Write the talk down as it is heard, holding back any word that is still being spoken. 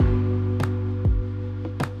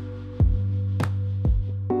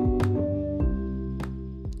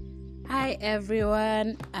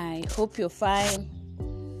everyone, I hope you're fine.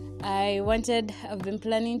 I've been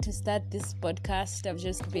planning to start this podcast. I've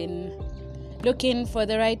just been looking for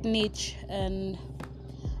the right niche and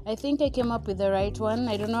I think I came up with the right one.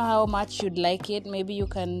 I don't know how much you'd like it. Maybe you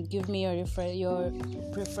can give me your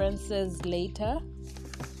preferences later.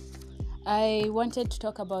 I wanted to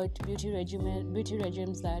talk about beauty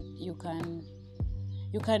regimes that you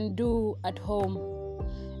can do at home,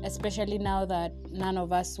 especially now that none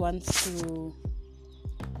of us wants to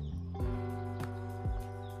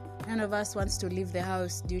leave the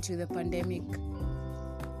house due to the pandemic.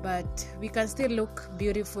 But we can still look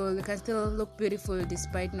beautiful. We can still look beautiful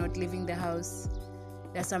despite not leaving the house.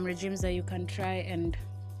 There are some regimes that you can try and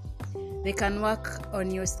they can work on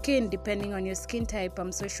your skin depending on your skin type.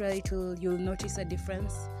 I'm so sure you'll notice a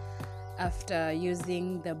difference after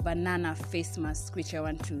using the banana face mask, which I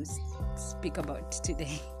want to speak about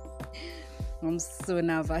today. I'm so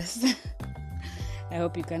nervous. I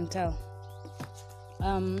hope you can tell.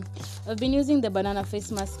 I've been using the banana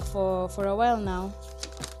face mask for a while now.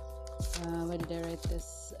 Where did I write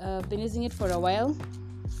this? I've been using it for a while.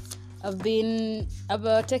 I've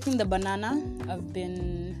taken the banana. I've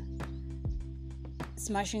been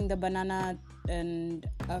smashing the banana, and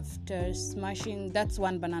after smashing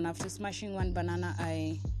one banana,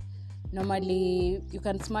 you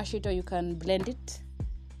can smash it or you can blend it.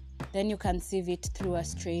 Then you can sieve it through a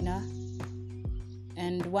strainer.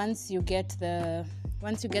 And once you get the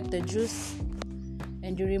juice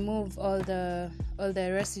and you remove all the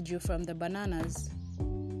residue from the bananas,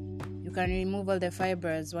 you can remove all the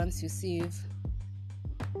fibers once you sieve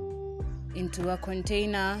into a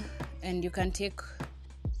container, and you can take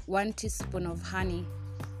 1 teaspoon of honey,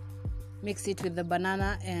 mix it with the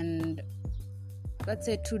banana, and let's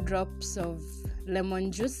say 2 drops of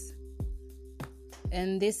lemon juice.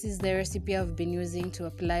 And this is the recipe I've been using to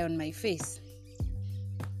apply on my face.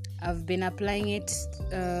 I've been applying it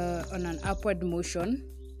on an upward motion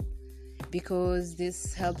because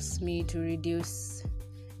this helps me to reduce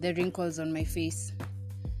the wrinkles on my face.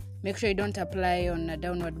 Make sure you don't apply on a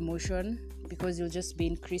downward motion because you'll just be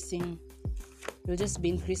increasing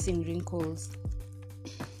wrinkles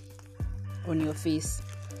on your face.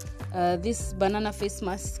 This banana face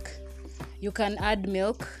mask, you can add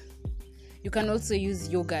milk. You can also use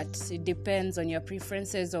yogurt. It depends on your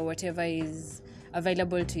preferences or whatever is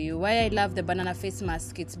available to you. Why I love the banana face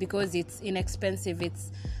mask, it's because it's inexpensive.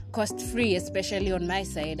 It's cost-free, especially on my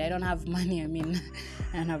side. I don't have money.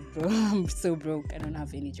 I'm so broke. I don't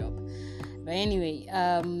have any job. But anyway,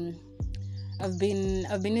 I've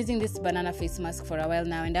been using this banana face mask for a while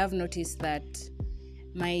now, and I've noticed that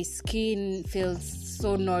my skin feels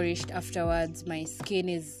so nourished afterwards. My skin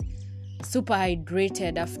is super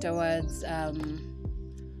hydrated afterwards.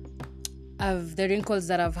 The wrinkles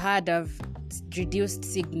that I've had have reduced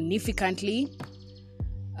significantly.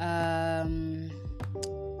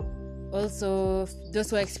 Also, those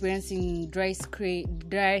who are experiencing dry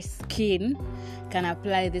skin can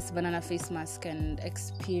apply this banana face mask and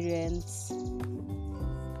experience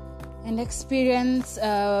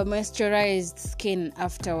moisturized skin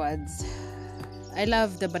afterwards. I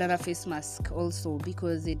love the banana face mask also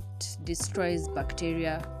because it destroys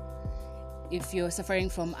bacteria. If you're suffering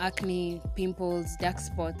from acne, pimples, dark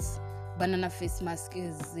spots, banana face mask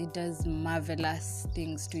does marvelous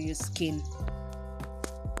things to your skin.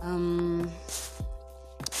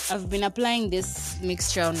 I've been applying this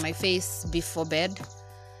mixture on my face before bed.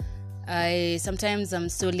 Sometimes I'm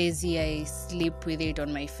so lazy I sleep with it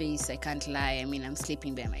on my face. I can't lie. I'm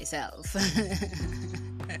sleeping by myself.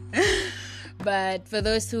 But for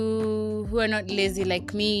those who are not lazy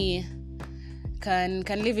like me, can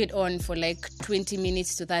leave it on for like 20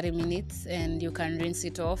 minutes to 30 minutes and you can rinse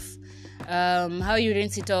it off. How you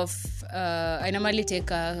rinse it off, I normally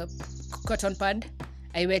take a cotton pad,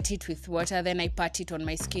 I wet it with water, then I pat it on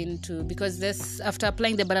my skin too, because after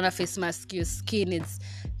applying the banana face mask, your skin is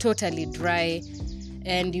totally dry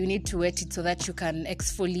and you need to wet it so that you can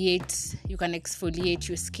exfoliate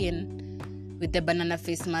your skin with the banana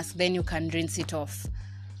face mask, then you can rinse it off.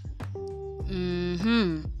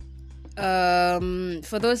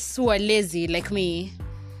 For those who are lazy like me,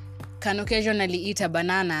 can occasionally eat a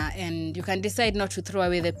banana and you can decide not to throw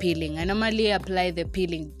away the peeling. I normally apply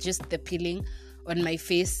just the peeling on my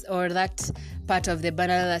face, or that part of the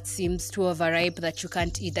banana that seems too overripe that you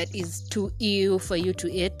can't eat, that is too ew for you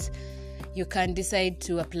to eat. You can decide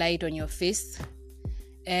to apply it on your face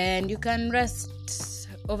and you can rest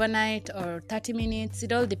overnight or 30 minutes.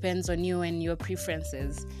 It all depends on you and your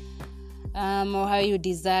preferences, or how you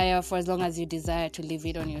desire, for as long as you desire to leave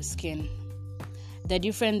it on your skin. the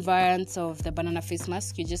different variants of the banana face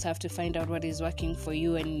mask. You just have to find out what is working for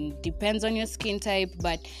you, and depends on your skin type.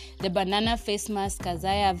 But the banana face mask, as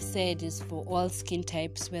I have said, is for all skin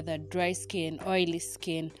types, whether dry skin, oily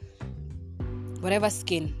skin, whatever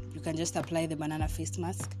skin, you can just apply the banana face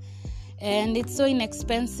mask. And it's so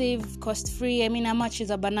inexpensive, cost-free. I mean, how much is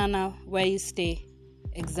a banana where you stay?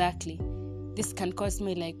 Exactly. This can cost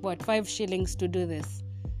me 5 shillings to do this.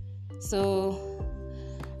 So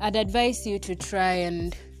I'd advise you to try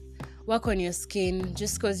and work on your skin.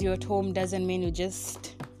 Just because you're at home doesn't mean you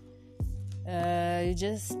just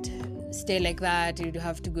stay like that. You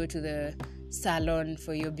have to go to the salon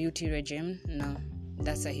for your beauty regime. No,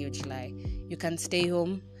 that's a huge lie. You can stay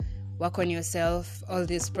home, work on yourself. All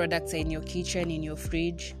these products are in your kitchen, in your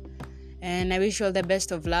fridge. And I wish you all the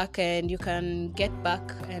best of luck, and you can get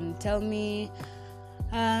back and tell me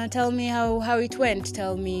how it went.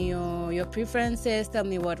 Tell me your preferences. Tell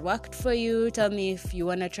me what worked for you. Tell me if you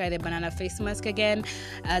want to try the banana face mask again.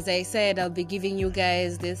 As I said, I'll be giving you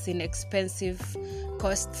guys this inexpensive,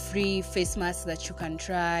 cost-free face mask that you can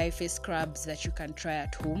try, face scrubs that you can try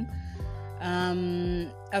at home.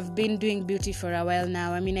 I've been doing beauty for a while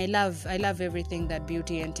now. I mean, I love everything that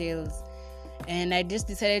beauty entails. And I just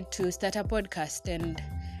decided to start a podcast and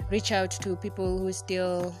reach out to people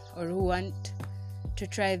who want to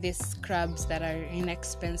try these scrubs that are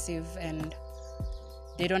inexpensive and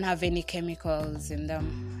they don't have any chemicals in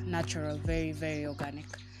them. Natural, very, very organic.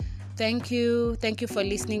 Thank you for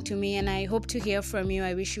listening to me, and I hope to hear from you.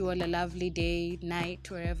 I wish you all a lovely day, night,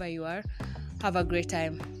 wherever you are. Have a great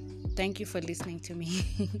time. Thank you for listening to me.